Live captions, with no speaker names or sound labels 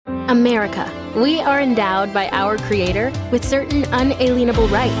America. We are endowed by our Creator with certain unalienable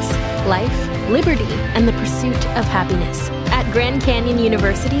rights: life, liberty, and the pursuit of happiness. At Grand Canyon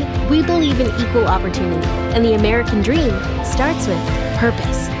University, we believe in equal opportunity, and the American dream starts with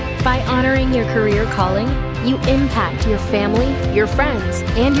purpose. By honoring your career calling, you impact your family, your friends,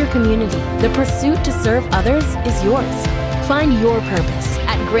 and your community. The pursuit to serve others is yours. Find your purpose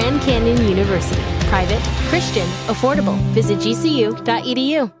at Grand Canyon University. Private, Christian, affordable. Visit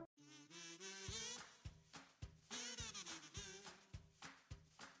gcu.edu.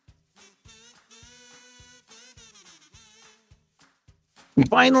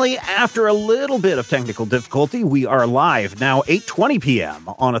 Finally, after a little bit of technical difficulty, we are live now, 8:20 p.m.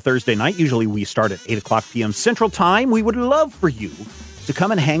 on a Thursday night. Usually we start at 8 o'clock p.m. Central Time. We would love for you to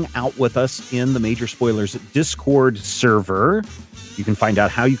come and hang out with us in the Major Spoilers Discord server. You can find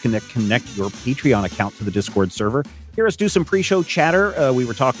out how you can connect your Patreon account to the Discord server. Hear us do some pre-show chatter. We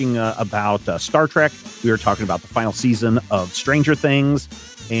were talking about Star Trek. We were talking about the final season of Stranger Things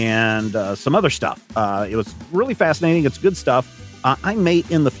and some other stuff. It was really fascinating. It's good stuff. I may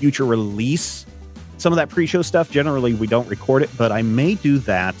in the future release some of that pre-show stuff. Generally, we don't record it, but I may do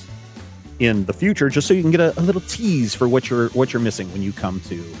that in the future just so you can get a little tease for what you're missing when you come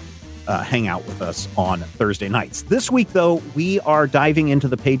to hang out with us on Thursday nights. This week, though, we are diving into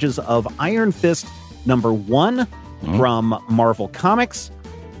the pages of Iron Fist #1 from Marvel Comics.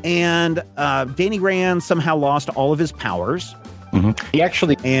 And Danny Rand somehow lost all of his powers. He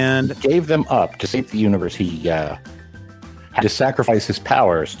actually gave them up to save the universe. He had to sacrifice his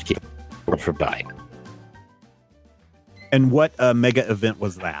powers to keep the world from dying. And what mega event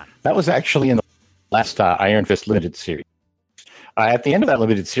was that? That was actually in the last Iron Fist limited series. At the end of that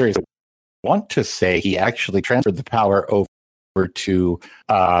limited series, I want to say he actually transferred the power over to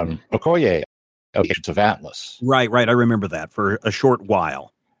Okoye of the Agents of Atlas. Right. I remember that for a short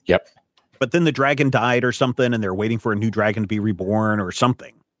while. Yep. But then the dragon died or something, and they're waiting for a new dragon to be reborn or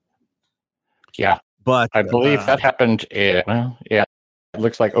something. Yeah. But I believe that happened. It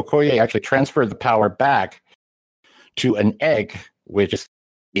looks like Okoye actually transferred the power back to an egg, which is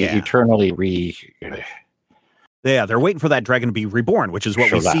eternally Yeah, they're waiting for that dragon to be reborn, which is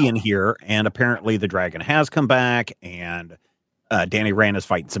what we see in here. And apparently the dragon has come back, and Danny Rand is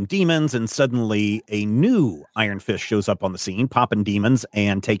fighting some demons, and suddenly a new Iron Fist shows up on the scene, popping demons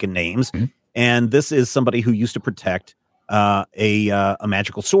and taking names. And this is somebody who used to protect a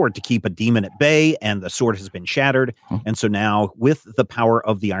magical sword to keep a demon at bay, and the sword has been shattered. And so now, with the power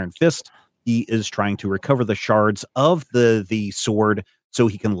of the Iron Fist, he is trying to recover the shards of the sword so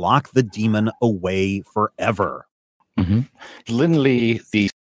he can lock the demon away forever. Lin Lee, the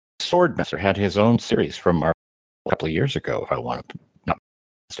sword master, had his own series from Marvel a couple of years ago, if I'm not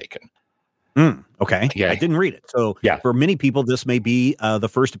mistaken. Okay. Yeah. I didn't read it. So for many people, this may be the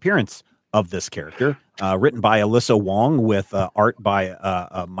first appearance of this character, written by Alyssa Wong with art by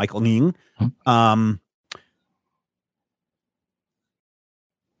Michael Ning.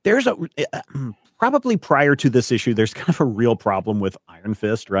 There's probably prior to this issue, there's kind of a real problem with Iron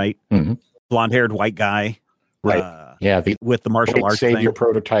Fist, right? Blonde-haired white guy. Right. With the martial arts savior thing.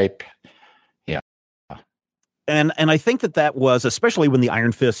 prototype. Yeah. And I think that was, especially when the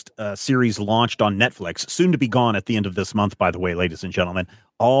Iron Fist series launched on Netflix, soon to be gone at the end of this month, by the way, ladies and gentlemen.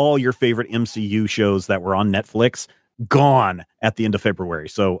 All your favorite MCU shows that were on Netflix, gone at the end of February.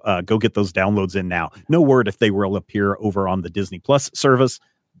 So go get those downloads in now. No word if they will appear over on the Disney Plus service,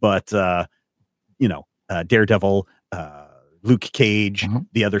 but, Daredevil, Luke Cage,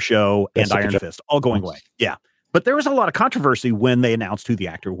 the other show, and Iron Fist, all going away. Yeah. But there was a lot of controversy when they announced who the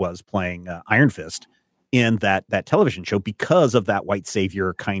actor was playing Iron Fist in that television show because of that white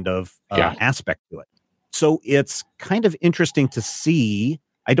savior kind of aspect to it. So it's kind of interesting to see.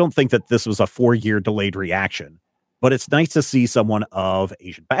 I don't think that this was a 4-year delayed reaction, but it's nice to see someone of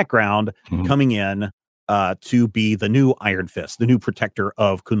Asian background coming in to be the new Iron Fist, the new protector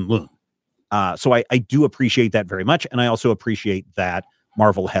of Kunlun. So I do appreciate that very much. And I also appreciate that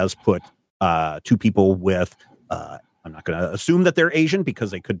Marvel has put two people with, I'm not going to assume that they're Asian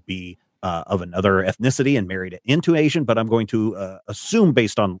because they could be of another ethnicity and married into Asian, but I'm going to assume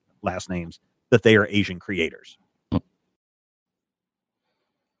based on last names that they are Asian creators.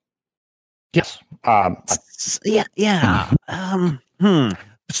 Yes.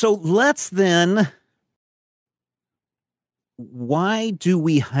 So let's then, why do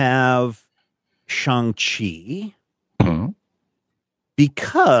we have Shang-Chi?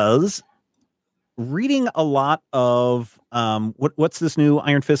 Because reading a lot of what's this new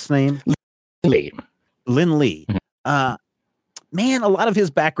Iron Fist's name? Lin Lee. Man, a lot of his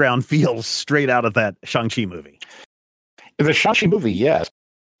background feels straight out of that Shang-Chi movie. The Shang-Chi movie, yes.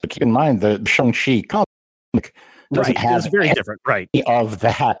 But keep in mind, the Shang-Chi comic doesn't have it's very different, right? any of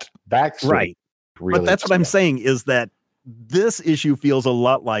that backstory. Right. Really, but that's what I'm saying is that this issue feels a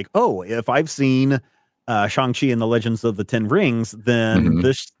lot like, oh, if I've seen Shang-Chi and the Legends of the Ten Rings, then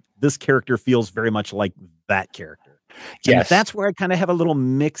this character feels very much like that character. And Yes. that's where I kind of have a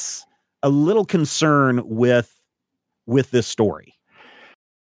little concern with this story.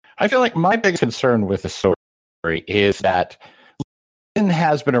 I feel like my biggest concern with the story is that Lin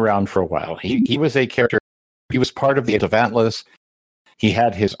has been around for a while. He was a character. He was part of the Age of Atlas. He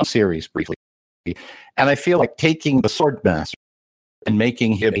had his own series briefly. And I feel like taking the Swordmaster and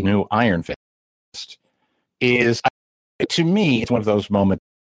making him a new Iron Fist is, to me, it's one of those moments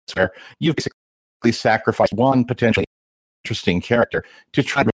where you basically sacrifice one potentially interesting character to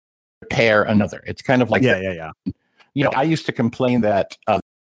try to repair another. It's kind of like, yeah. You know, I used to complain that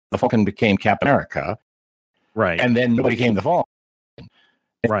the Falcon became Captain America, right, and then nobody became the Falcon.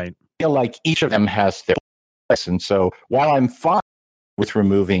 Right. I feel like each of them has their place, and so while I'm fine with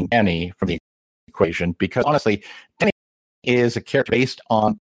removing Danny from the equation, because honestly, Danny is a character based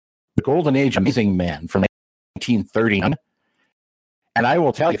on the Golden Age Amazing Man from 1939, and I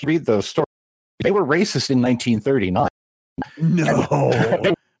will tell you, if you read those stories, they were racist in 1939. No,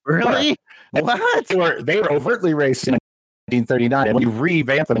 really? What? They were overtly racist in 1939, and when you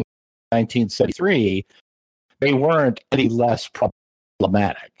revamp them in 1973, they weren't any less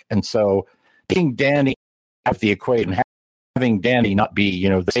problematic. And so, taking Danny out of the equation, having Danny not be, you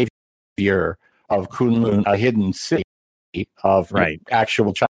know, the savior of Kunlun, a hidden city of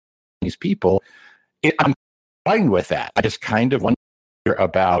actual Chinese people, I'm fine with that. I just kind of wonder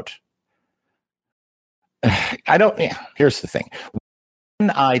about. Here's the thing.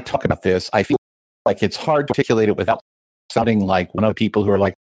 When I talk about this, I feel like it's hard to articulate it without sounding like one of the people who are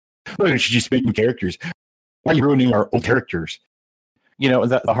like, "Why don't you just make new characters? Why are you ruining our old characters?" You know,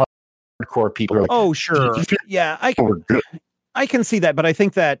 the hardcore people are like, "Oh, sure, yeah, I can see that," but I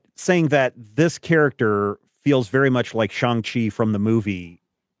think that saying that this character feels very much like Shang-Chi from the movie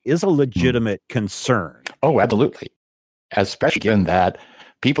is a legitimate concern. Oh, absolutely, especially given that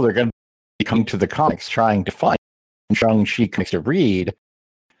people are going to be coming to the comics trying to find Shang-Chi comics to read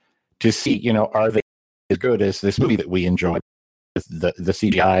to see, you know, are they as good as this movie that we enjoyed with the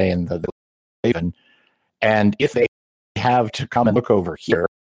CGI and the Raven? And if they have to come and look over here,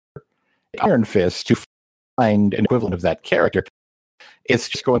 Iron Fist, to find an equivalent of that character, it's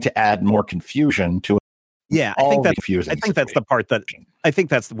just going to add more confusion to I think that's the part that I think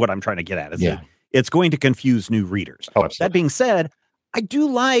that's what I'm trying to get at. Is that it's going to confuse new readers. Oh, absolutely. That being said, I do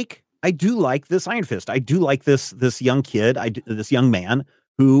like this Iron Fist. I do like this young kid, this young man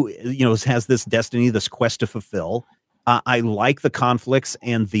who, you know, has this destiny, this quest to fulfill. I like the conflicts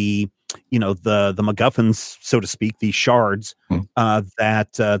and the MacGuffins, so to speak, these shards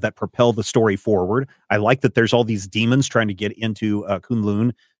that propel the story forward. I like that there's all these demons trying to get into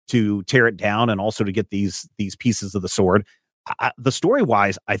Kunlun to tear it down, and also to get these pieces of the sword. The story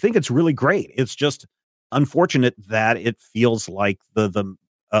wise, I think it's really great. It's just unfortunate that it feels like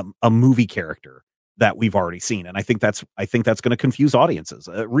a movie character that we've already seen, and I think that's going to confuse audiences,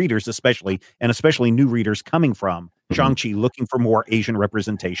 readers especially, and especially new readers coming from Shang-Chi, looking for more Asian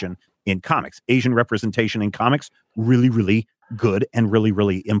representation in comics. Asian representation in comics, really, really good and really,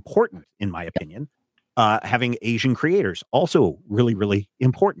 really important, in my opinion. Having Asian creators, also really, really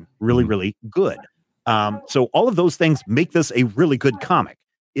important, really, really good. So all of those things make this a really good comic.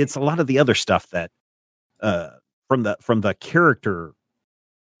 It's a lot of the other stuff that from the character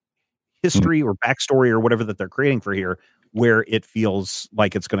history or backstory or whatever that they're creating for here, where it feels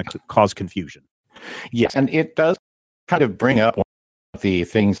like it's going to cause confusion. Yes, and it does kind of bring up one of the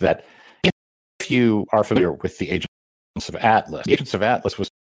things that, if you are familiar with the Agents of Atlas, the Agents of Atlas was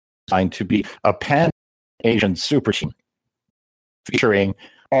designed to be a pan-Asian super team featuring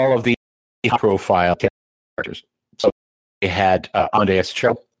all of the high-profile characters. So they had Amadeus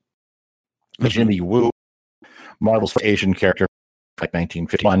Cho, Jimmy Woo, Marvel's Asian character, like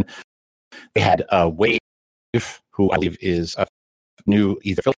 1951. They had Wave, who I believe is a new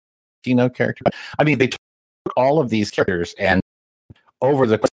either Filipino character. I mean, they took all of these characters, and over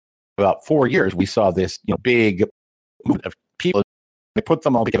the course of about 4 years, we saw this, you know, big movement of people. They put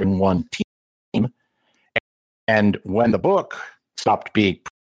them all together in one team, and when the book stopped being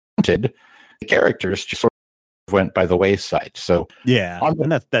printed, the characters just sort of went by the wayside. So on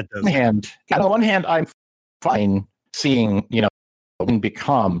the one hand, I'm fine seeing, you know,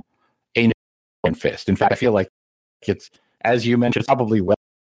 become a new Iron Fist. In fact, I feel like it's, as you mentioned, probably well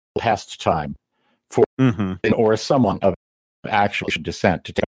past time for or someone of actual Asian descent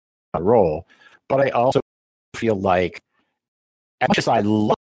to take a role. But I also feel like, as much as I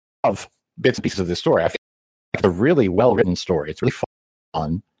love love bits and pieces of this story. I feel like it's a really well written story. It's really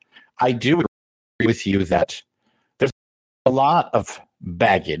fun. I do agree with you that there's a lot of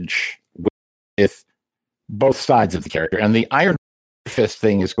baggage with both sides of the character, and the Iron Fist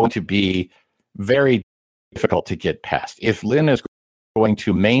thing is going to be very difficult to get past. If Lynn is going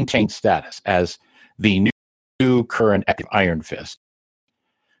to maintain status as the new current active Iron Fist,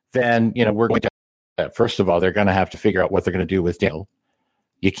 then we're going to first of all they're going to have to figure out what they're going to do with Dale.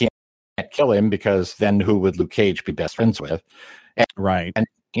 You can't kill him because then who would Luke Cage be best friends with? Right. And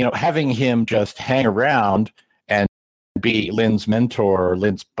having him just hang around and be Lynn's mentor or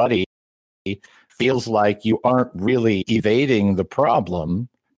Lynn's buddy feels like you aren't really evading the problem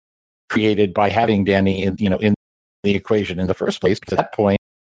created by having Danny in the equation in the first place. Because at that point,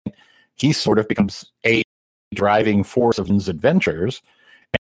 he sort of becomes a driving force of Lynn's adventures.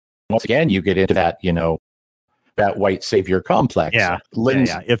 And once again, you get into that, that white savior complex. Yeah.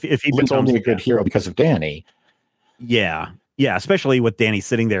 Lynn's, If he Lynn's becomes only a good hero because of Danny. Yeah. Yeah, especially with Danny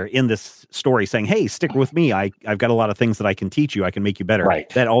sitting there in this story saying, "Hey, stick with me. I've got a lot of things that I can teach you. I can make you better." Right.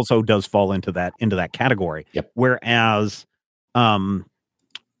 That also does fall into that category. Yep. Whereas,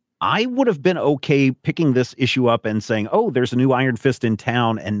 I would have been okay picking this issue up and saying, "Oh, there's a new Iron Fist in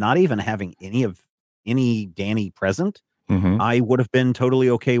town," and not even having any Danny present. Mm-hmm. I would have been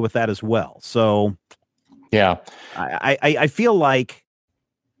totally okay with that as well. So, yeah, I feel like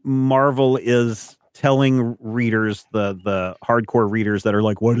Marvel is telling readers, the hardcore readers that are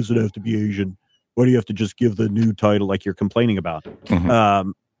like, why does it have to be Asian? Why do you have to just give the new title like you're complaining about?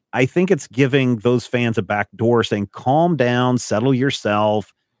 Mm-hmm. I think it's giving those fans a back door saying, calm down, settle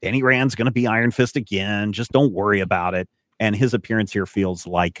yourself. Danny Rand's going to be Iron Fist again. Just don't worry about it. And his appearance here feels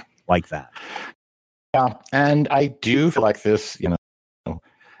like that. Yeah. And I do feel like this,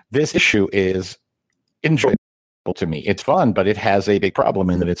 this issue is enjoyable to me. It's fun, but it has a big problem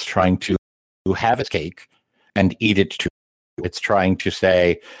in that it's trying to have its cake and eat it too. It's trying to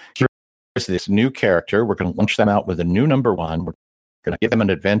say, here's this new character. We're going to launch them out with a new number one. We're going to give them an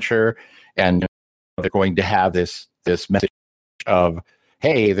adventure, and they're going to have this message of,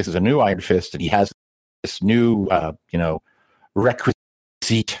 hey, this is a new Iron Fist, and he has this new,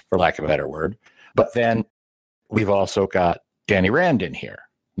 requisite, for lack of a better word. But then we've also got Danny Rand in here.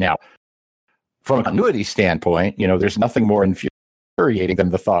 Now, from a continuity standpoint, there's nothing more infuriating than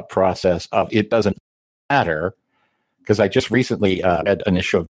the thought process of it doesn't matter. Because I just recently read an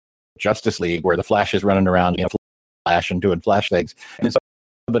issue of Justice League where the Flash is running around, Flash and doing Flash things. And then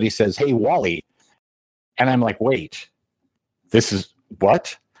somebody says, hey, Wally. And I'm like, wait, this is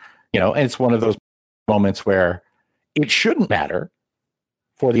what? And it's one of those moments where it shouldn't matter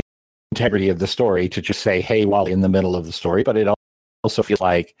for the integrity of the story to just say, hey, Wally in the middle of the story. But it also feels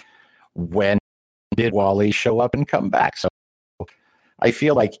like, when did Wally show up and come back? So I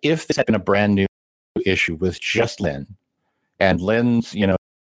feel like if this had been a brand new issue with just Lynn, and Lynn's,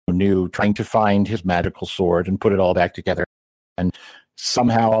 new trying to find his magical sword and put it all back together, and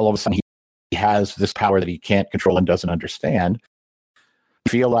somehow all of a sudden he has this power that he can't control and doesn't understand, I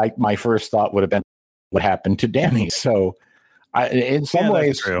feel like my first thought would have been what happened to Danny. So in some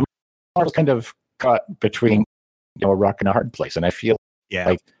ways, Marvel's kind of caught between a rock and a hard place, and I feel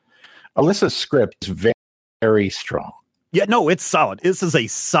like Alyssa's script is very, very strong. Yeah, no, it's solid. This is a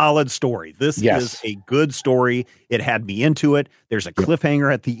solid story. This is a good story. It had me into it. There's a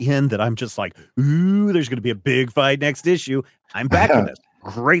cliffhanger at the end that I'm just like, ooh, there's going to be a big fight next issue. I'm back for this.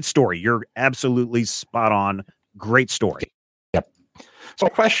 Great story. You're absolutely spot on. Great story. Yep. So my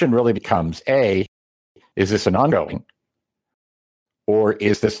question really becomes, A, is this an ongoing? Or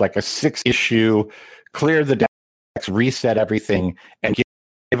is this like a 6-issue, clear the decks, reset everything, and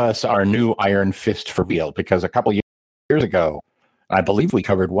give us our new Iron Fist for real? Because a couple years ago, I believe we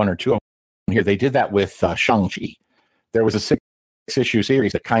covered one or two of them here. They did that with Shang-Chi. There was a 6-issue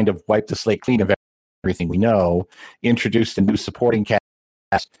series that kind of wiped the slate clean of everything we know, introduced a new supporting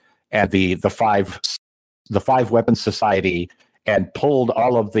cast and the five weapon society, and pulled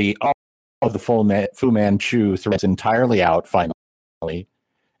all of the Fu Manchu threads entirely out finally,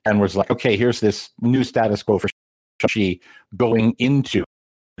 and was like, okay, here's this new status quo for Shang-Chi going into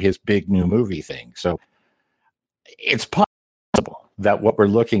his big new movie thing. So it's possible that what we're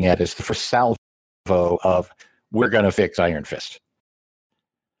looking at is the first salvo of we're going to fix Iron Fist.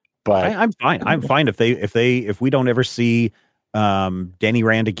 But I'm fine. I'm fine if we don't ever see Danny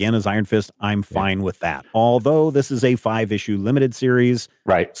Rand again as Iron Fist. I'm fine with that. Although this is a 5-issue limited series,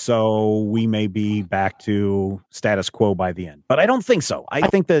 right? So we may be back to status quo by the end. But I don't think so. I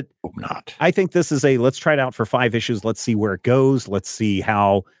think that not. I think this is let's try it out for 5 issues. Let's see where it goes. Let's see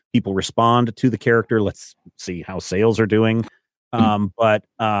how people respond to the character. Let's see how sales are doing. But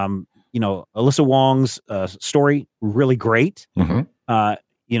Alyssa Wong's story really great. Mm-hmm. I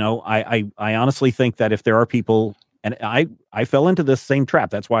honestly think that if there are people, and I fell into this same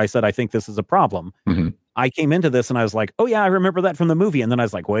trap. That's why I said I think this is a problem. Mm-hmm. I came into this and I was like, oh yeah, I remember that from the movie. And then I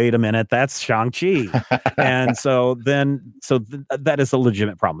was like, wait a minute, that's Shang-Chi. And that is a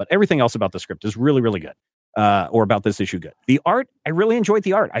legitimate problem. But everything else about the script is really, really good. Or about this issue good. The art, I really enjoyed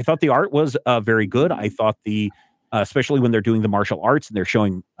the art. I thought the art was very good. I thought especially when they're doing the martial arts and they're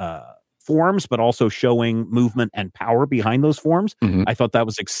showing forms, but also showing movement and power behind those forms. Mm-hmm. I thought that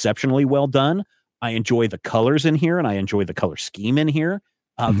was exceptionally well done. I enjoy the colors in here and I enjoy the color scheme in here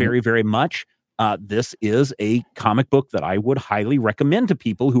very, very much. This is a comic book that I would highly recommend to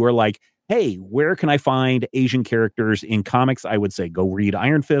people who are like, hey, where can I find Asian characters in comics? I would say go read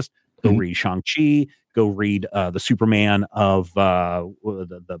Iron Fist, go read Shang-Chi, go read the Superman of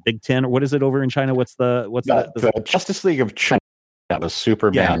the Big Ten, or what is it over in China? What's the Justice League of China? That was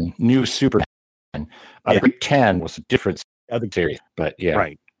Superman, new Superman. The Big Ten was a different series, but yeah,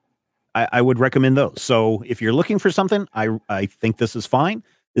 right. I would recommend those. So if you're looking for something, I think this is fine.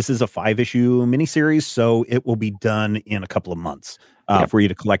 This is a 5-issue miniseries, so it will be done in a couple of months for you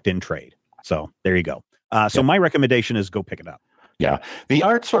to collect in trade. So there you go. So my recommendation is go pick it up. Yeah, the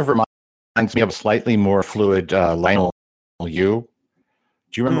art sort of reminds me of a slightly more fluid Lionel Yu.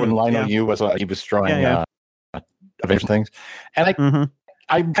 Do you remember when Lionel Yu was he was drawing Avengers things? And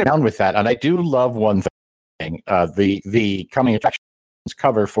I'm down with that, and I do love one thing. The coming attractions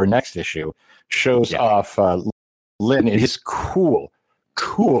cover for next issue shows off Lin in his cool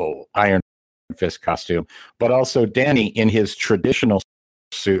Iron Fist costume, but also Danny in his traditional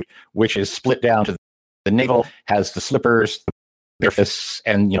suit, which is split down to the navel, has the slippers, their fists,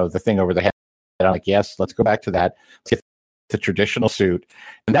 and the thing over the head. And I'm like, yes, let's go back to that. Let's get the traditional suit.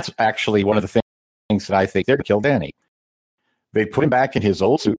 And that's actually one of the things that I think they're going to kill Danny. They put him back in his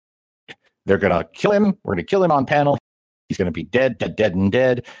old suit. They're going to kill him. We're going to kill him on panel. He's going to be dead.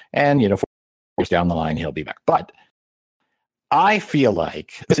 And, 4 years down the line, he'll be back. But I feel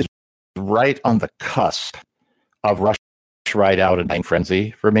like this is right on the cusp of Rush Right Out and Nine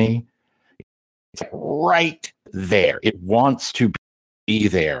Frenzy for me. It's right there. It wants to be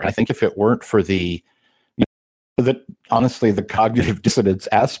there. I think if it weren't for honestly, the cognitive dissonance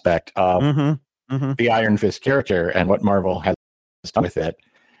aspect of the Iron Fist character and what Marvel has done with it,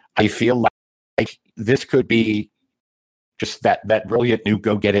 I feel like this could be just that brilliant new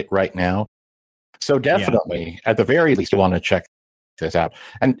go get it right now. So definitely, at the very least, you want to check this out.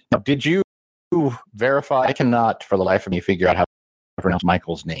 And did you verify? I cannot, for the life of me, figure out how to pronounce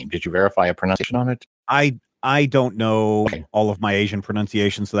Michael's name. Did you verify a pronunciation on it? I don't know all of my Asian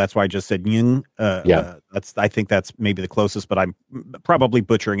pronunciations, so that's why I just said Ying. I think that's maybe the closest, but I'm probably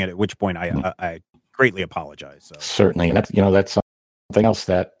butchering it. At which point, I greatly apologize. So. Certainly, and that's something else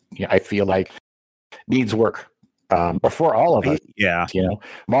that I feel like needs work. For all of us,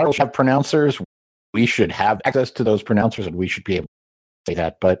 Marvel should have pronouncers. We should have access to those pronouncers, and we should be able to say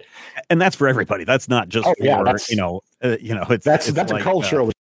that. And that's for everybody. That's not just for that's it's like, a cultural.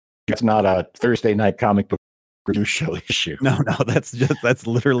 It's not a Thursday night comic book review show issue. No, that's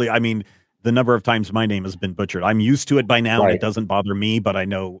literally. I mean, the number of times my name has been butchered. I'm used to it by now, and it doesn't bother me. But I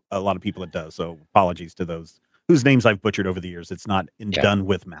know a lot of people it does. So apologies to those whose names I've butchered over the years. It's not done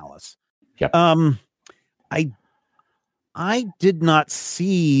with malice. Yeah. I did not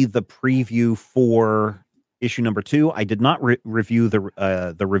see the preview for issue number 2. I did not review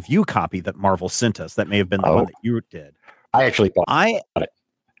the review copy that Marvel sent us. That may have been the one that you did. I actually bought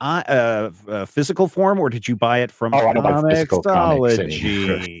it. Physical form, or did you buy it from Comixology?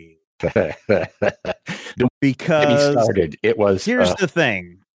 Because it was. Here's the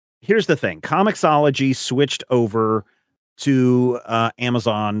thing. Comixology switched over to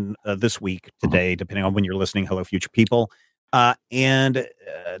Amazon this week, today, depending on when you're listening. Hello, future people. And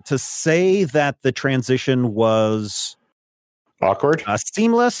to say that the transition was awkward,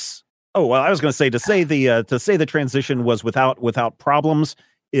 seamless. Oh well, I was going to say to say the transition was without problems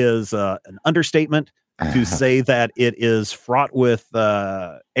is an understatement. To say that it is fraught with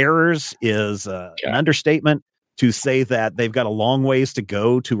errors is an understatement. To say that they've got a long ways to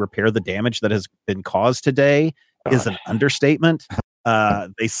go to repair the damage that has been caused today is an understatement.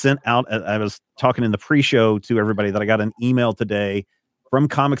 They sent out, I was talking in the pre-show to everybody that I got an email today from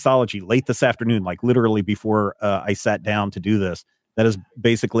Comixology late this afternoon, like literally before I sat down to do this. That is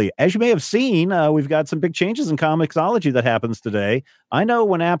basically, as you may have seen, we've got some big changes in Comixology that happens today. I know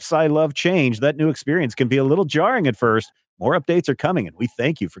when apps I love change, that new experience can be a little jarring at first. More updates are coming, and we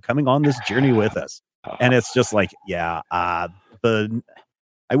thank you for coming on this journey with us. And it's just like, I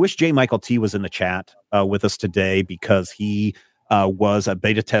wish J. Michael T was in the chat with us today, because he was a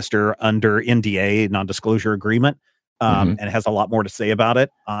beta tester under NDA, non-disclosure agreement, and has a lot more to say about it.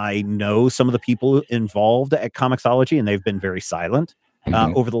 I know some of the people involved at Comixology, and they've been very silent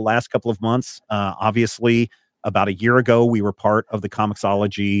over the last couple of months. Obviously, about a year ago, we were part of the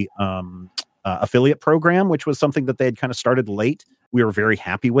Comixology affiliate program, which was something that they had kind of started late. We were very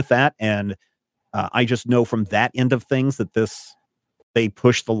happy with that, and I just know from that end of things that they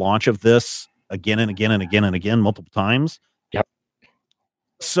pushed the launch of this again and again and again and again multiple times. Yep.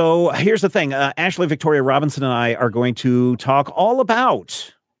 So here's the thing. Ashley Victoria Robinson and I are going to talk all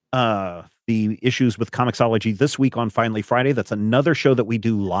about the issues with Comixology this week on Finally Friday. That's another show that we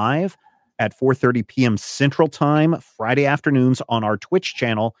do live at 4:30 p.m. Central Time, Friday afternoons on our Twitch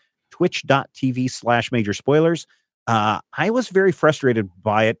channel, twitch.tv/major spoilers. I was very frustrated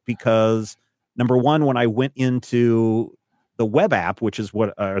by it because, number one, when I went into the web app, which is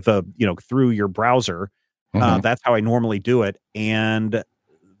what through your browser, that's how I normally do it, and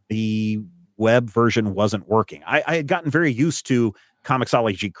the web version wasn't working. I had gotten very used to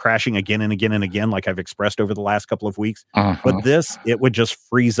Comixology crashing again and again and again, like I've expressed over the last couple of weeks. But it would just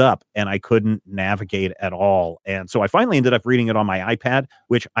freeze up and I couldn't navigate at all. And so I finally ended up reading it on my iPad,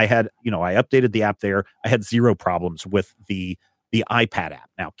 which I had, I updated the app there. I had zero problems with the iPad app.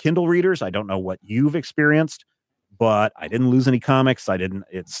 Now, Kindle readers, I don't know what you've experienced, but I didn't lose any comics.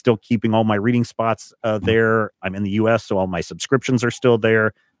 It's still keeping all my reading spots there. I'm in the US, so all my subscriptions are still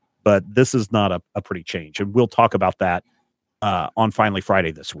there. But this is not a pretty change. And we'll talk about that on Finally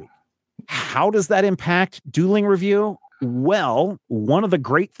Friday this week. How does that impact Dueling Review? Well, one of the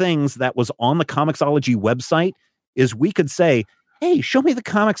great things that was on the Comixology website is we could say, hey, show me the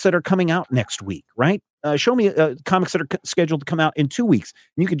comics that are coming out next week, right? Show me comics that are scheduled to come out in 2 weeks.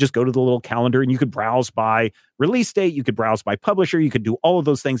 And you could just go to the little calendar and you could browse by release date. You could browse by publisher. You could do all of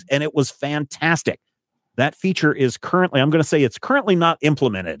those things. And it was fantastic. That feature is currently, I'm going to say it's currently not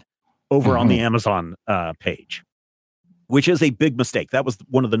implemented over on the Amazon page, which is a big mistake. That was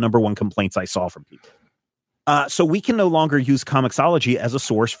one of the number one complaints I saw from people. So we can no longer use Comixology as a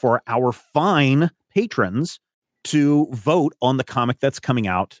source for our fine patrons to vote on the comic that's coming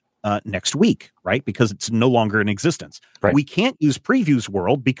out next week, right? Because it's no longer in existence. Right. We can't use Previews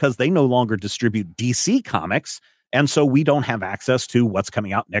World because they no longer distribute DC Comics, and so we don't have access to what's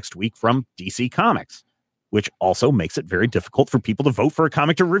coming out next week from DC Comics, which also makes it very difficult for people to vote for a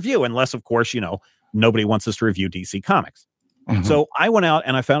comic to review, unless, of course, nobody wants us to review DC Comics. So I went out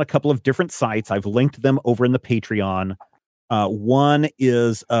and I found a couple of different sites. I've linked them over in the Patreon. One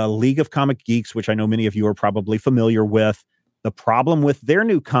is League of Comic Geeks, which I know many of you are probably familiar with. The problem with their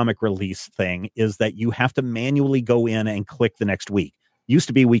new comic release thing is that you have to manually go in and click the next week. Used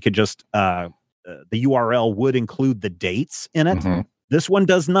to be we could just, the URL would include the dates in it. This one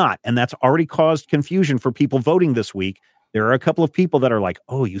does not, and that's already caused confusion for people voting this week. There are a couple of people that are like,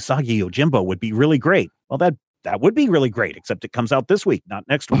 oh, Usagi Yojimbo would be really great. Well, that would be really great, except it comes out this week, not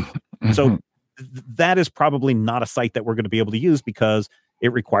next week. So that is probably not a site that we're going to be able to use because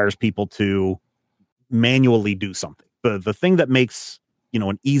it requires people to manually do something. The thing that makes,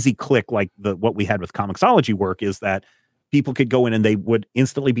 an easy click like what we had with Comixology work is that people could go in and they would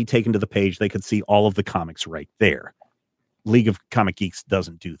instantly be taken to the page. They could see all of the comics right there. League of Comic Geeks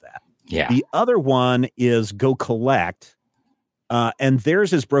doesn't do that. Yeah. The other one is Go Collect, and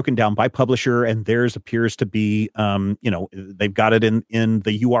theirs is broken down by publisher, and theirs appears to be, they've got it in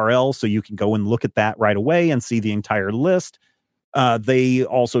the URL, so you can go and look at that right away and see the entire list. They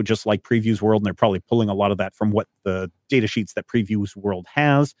also, just like Previews World, and they're probably pulling a lot of that from what the data sheets that Previews World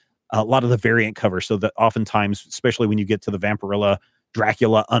has, a lot of the variant covers, so that oftentimes, especially when you get to the Vampirella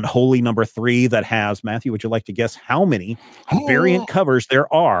Dracula Unholy number 3 that has, Matthew, would you like to guess how many variant covers there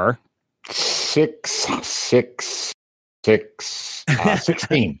are? 16. 16.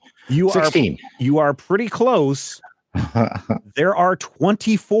 You are pretty close. There are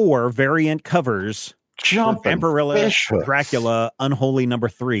 24 variant covers for Vampirella Dracula Unholy number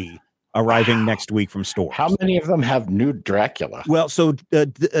 3 arriving next week from stores. How many of them have new Dracula? Well, so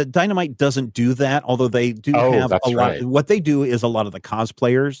Dynamite doesn't do that, although they do have a lot. Right. What they do is a lot of the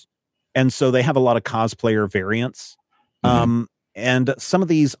cosplayers, and so they have a lot of cosplayer variants. And some of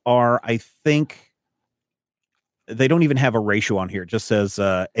these are, I think, they don't even have a ratio on here. It just says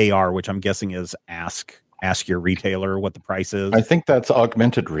AR, which I'm guessing is ask your retailer what the price is. I think that's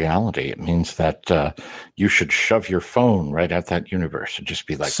augmented reality. It means that you should shove your phone right at that universe and just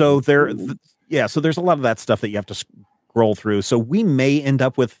be like. So so there's a lot of that stuff that you have to scroll through. So we may end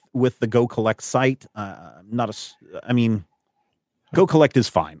up with the Go Collect site. Go Collect is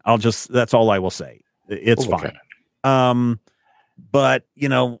fine. That's all I will say. It's fine. But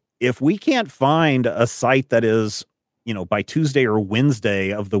if we can't find a site that is by Tuesday or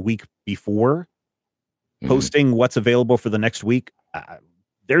Wednesday of the week before, posting what's available for the next week,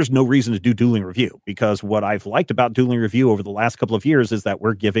 there's no reason to do Dueling Review, because what I've liked about Dueling Review over the last couple of years is that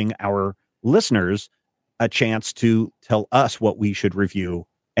we're giving our listeners a chance to tell us what we should review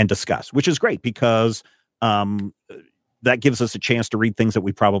and discuss, which is great because that gives us a chance to read things that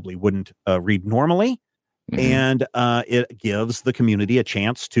we probably wouldn't read normally. And it gives the community a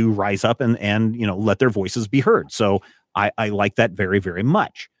chance to rise up and let their voices be heard. So I like that very, very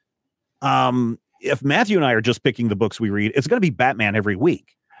much. If Matthew and I are just picking the books we read, it's going to be Batman every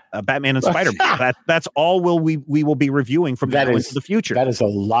week. Batman and Spider-Man. That's all we will be reviewing from now into the future. That is a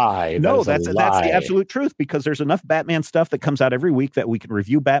lie. That's the absolute truth, because there's enough Batman stuff that comes out every week that we can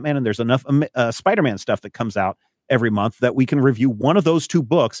review Batman, and there's enough Spider-Man stuff that comes out every month that we can review one of those two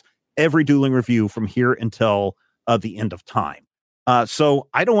books every Dueling Review from here until the end of time. So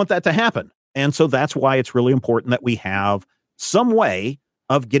I don't want that to happen. And so that's why it's really important that we have some way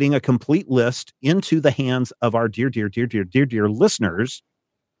of getting a complete list into the hands of our dear listeners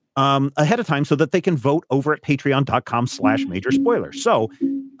ahead of time, so that they can vote over at patreon.com/major spoilers. So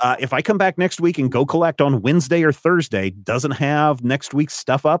if I come back next week and Go Collect on Wednesday or Thursday doesn't have next week's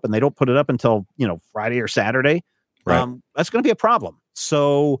stuff up, and they don't put it up until, Friday or Saturday, that's going to be a problem.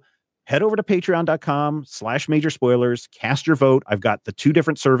 So head over to patreon.com/major spoilers, cast your vote. I've got the two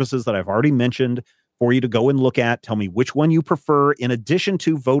different services that I've already mentioned for you to go and look at. Tell me which one you prefer, in addition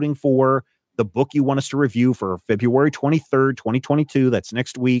to voting for the book you want us to review for February 23rd, 2022. That's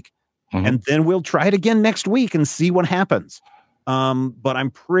next week. And then we'll try it again next week and see what happens. But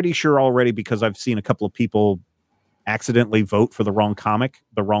I'm pretty sure already, because I've seen a couple of people accidentally vote for the wrong comic,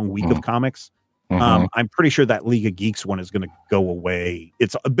 the wrong week of comics. I'm pretty sure that League of Geeks one is going to go away.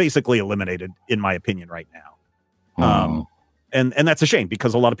 It's basically eliminated, in my opinion, right now. And that's a shame,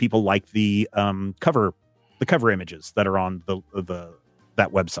 because a lot of people like the cover images that are on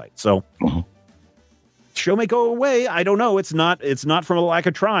that website. So show may go away. I don't know. It's not from a lack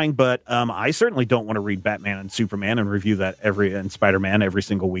of trying, but I certainly don't want to read Batman and Superman and review that and Spider-Man every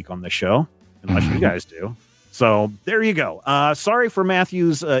single week on this show, unless you guys do. So there you go. Sorry for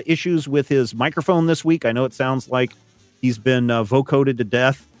Matthew's issues with his microphone this week. I know it sounds like he's been vocoded to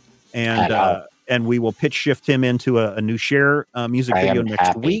death, and we will pitch shift him into a new Cher music video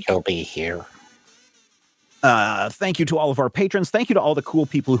next week. He'll be here. Thank you to all of our patrons. Thank you to all the cool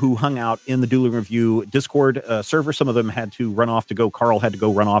people who hung out in the Dueling Review Discord server. Some of them had to run off to go. Carl had to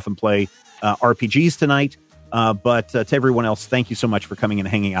go run off and play RPGs tonight. But to everyone else, thank you so much for coming and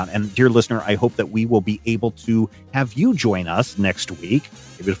hanging out. And dear listener, I hope that we will be able to have you join us next week,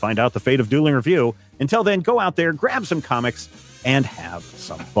 maybe to find out the fate of Dueling Review. Until then, go out there, grab some comics, and have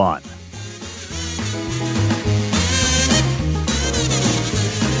some fun.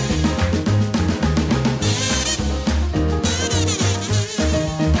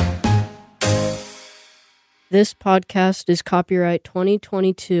 This podcast is copyright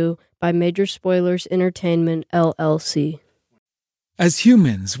 2022 by Major Spoilers Entertainment, LLC. As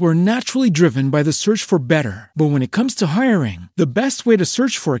humans, we're naturally driven by the search for better. But when it comes to hiring, the best way to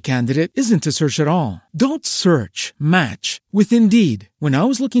search for a candidate isn't to search at all. Don't search, match with Indeed. When I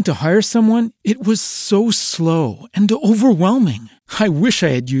was looking to hire someone, it was so slow and overwhelming. I wish I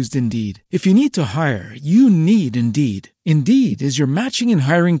had used Indeed. If you need to hire, you need Indeed. Indeed is your matching and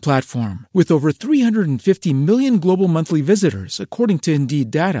hiring platform with over 350 million global monthly visitors, according to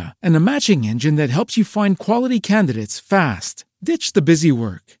Indeed data, and a matching engine that helps you find quality candidates fast. Ditch the busy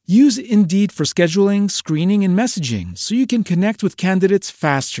work. Use Indeed for scheduling, screening, and messaging so you can connect with candidates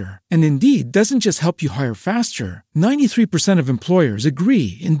faster. And Indeed doesn't just help you hire faster. 93% of employers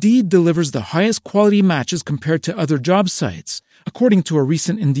agree Indeed delivers the highest quality matches compared to other job sites, according to a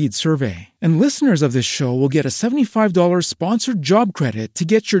recent Indeed survey. And listeners of this show will get a $75 sponsored job credit to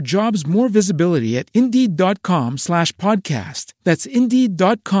get your jobs more visibility at Indeed.com/podcast. That's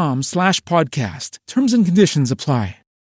Indeed.com/podcast. Terms and conditions apply.